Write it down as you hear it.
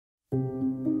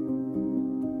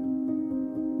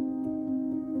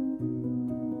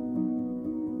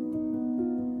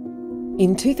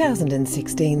In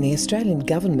 2016, the Australian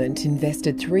government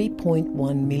invested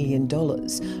 $3.1 million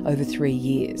over 3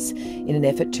 years in an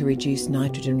effort to reduce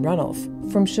nitrogen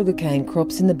runoff from sugarcane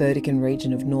crops in the Burdekin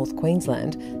region of North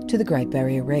Queensland to the Great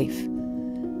Barrier Reef.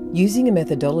 Using a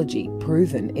methodology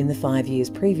proven in the 5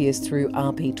 years previous through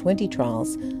RP20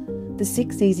 trials, the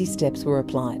 6 easy steps were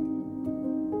applied.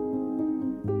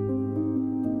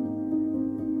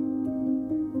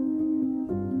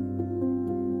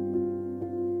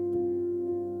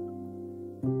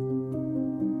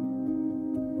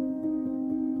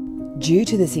 Due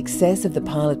to the success of the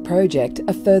pilot project,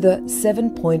 a further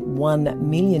 $7.1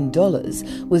 million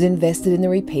was invested in the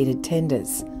repeated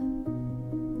tenders.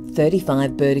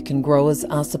 35 Burdekin growers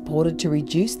are supported to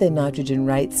reduce their nitrogen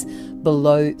rates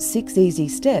below 6 easy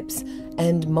steps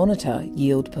and monitor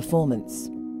yield performance.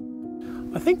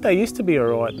 I think they used to be all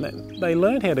right. They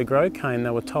learned how to grow cane. They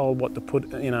were told what to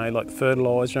put, like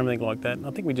fertiliser and everything like that.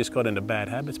 I think we just got into bad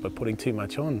habits by putting too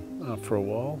much on for a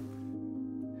while.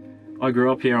 I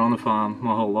grew up here on the farm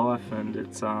my whole life, and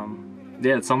it's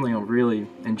something I've really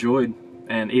enjoyed.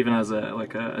 And even as a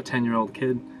 10-year-old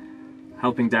kid,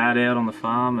 helping Dad out on the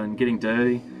farm and getting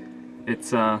dirty,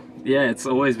 it's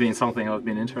always been something I've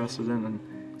been interested in. And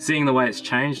seeing the way it's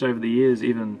changed over the years,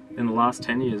 even in the last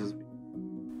 10 years.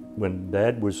 When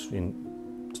Dad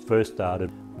first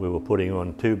started, we were putting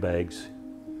on 2 bags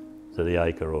to the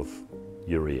acre of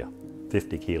urea,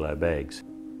 50 kilo bags.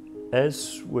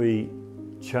 As we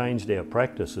changed our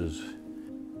practices,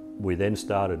 we then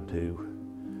started to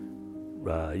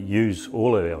use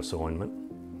all of our assignment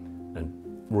and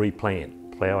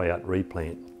replant, plough out,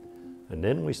 replant. And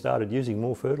then we started using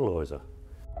more fertiliser.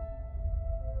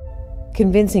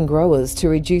 Convincing growers to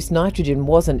reduce nitrogen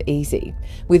wasn't easy,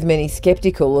 with many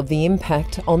sceptical of the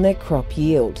impact on their crop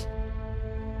yield.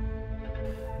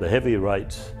 The heavy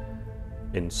rates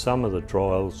in some of our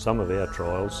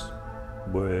trials,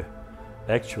 were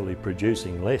actually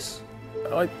producing less.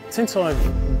 Since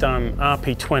I've done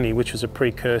RP20, which was a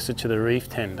precursor to the Reef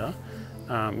tender,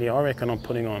 I reckon I'm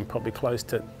putting on probably close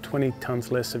to 20 tonnes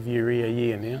less of urea a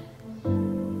year now.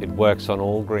 It works on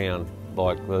all ground.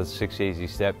 Like the 6 easy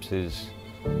steps is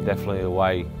definitely the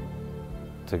way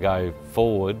to go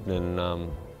forward, and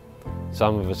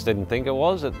some of us didn't think it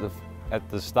was at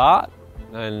the start,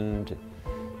 and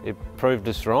it proved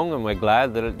us wrong, and we're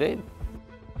glad that it did.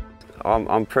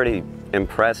 I'm pretty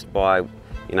impressed by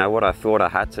what I thought I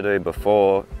had to do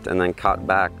before and then cut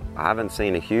back. I haven't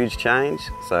seen a huge change,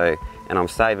 and I'm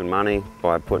saving money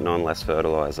by putting on less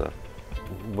fertiliser.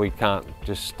 We can't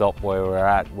just stop where we're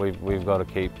at. We've got to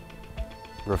keep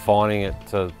refining it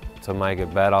to make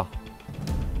it better,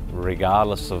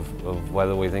 regardless of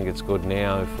whether we think it's good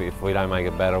now. If we don't make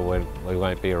it better, we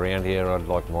won't be around here. I'd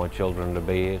like my children to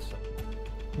be here. So.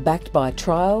 Backed by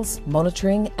trials,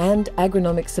 monitoring and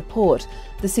agronomic support,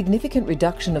 the significant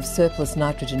reduction of surplus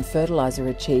nitrogen fertiliser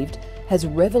achieved has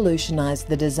revolutionised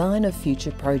the design of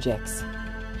future projects.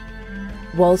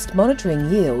 Whilst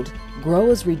monitoring yield,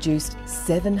 growers reduced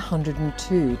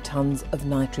 702 tonnes of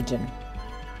nitrogen.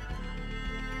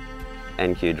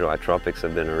 NQ Dry Tropics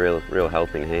have been a real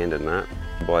helping hand in that.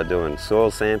 By doing soil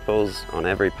samples on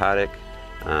every paddock,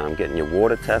 getting your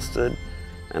water tested,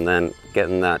 and then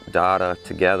getting that data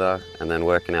together and then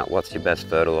working out what's your best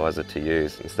fertiliser to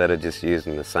use instead of just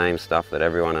using the same stuff that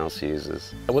everyone else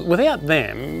uses. Without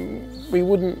them, you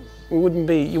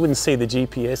wouldn't see the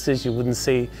GPSs, you wouldn't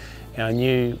see our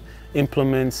new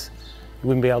implements, you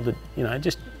wouldn't be able to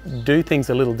just do things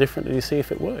a little differently to see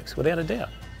if it works, without a doubt.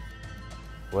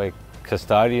 We're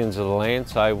custodians of the land,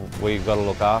 so we've got to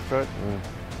look after it, and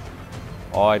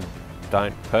I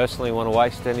don't personally want to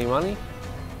waste any money.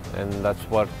 And that's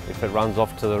what, if it runs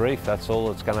off to the reef, that's all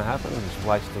that's going to happen, is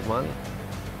waste of money.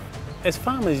 As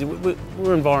farmers, we're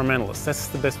environmentalists. That's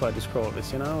the best way to describe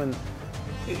us, and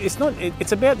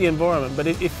it's about the environment, but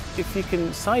if you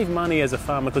can save money as a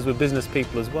farmer, because we're business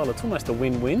people as well, it's almost a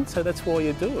win-win, so that's why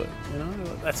you do it,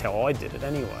 That's how I did it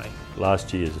anyway.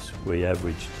 Last year's we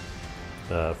averaged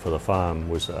for the farm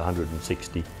was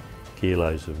 160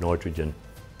 kilos of nitrogen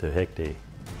per hectare,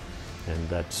 and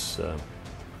that's a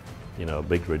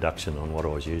big reduction on what I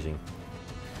was using.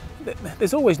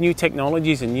 There's always new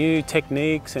technologies and new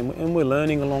techniques, and we're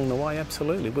learning along the way,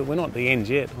 absolutely, but we're not at the end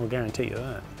yet, I'll guarantee you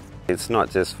that. It's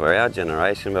not just for our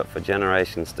generation, but for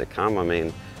generations to come. I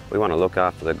mean, we want to look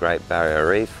after the Great Barrier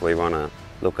Reef, we want to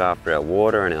look after our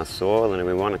water and our soil, and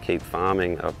we want to keep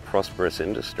farming a prosperous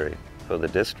industry for the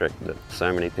district that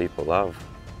so many people love.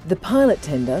 The pilot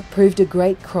tender proved a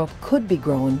great crop could be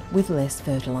grown with less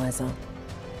fertiliser,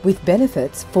 with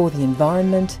benefits for the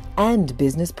environment and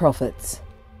business profits.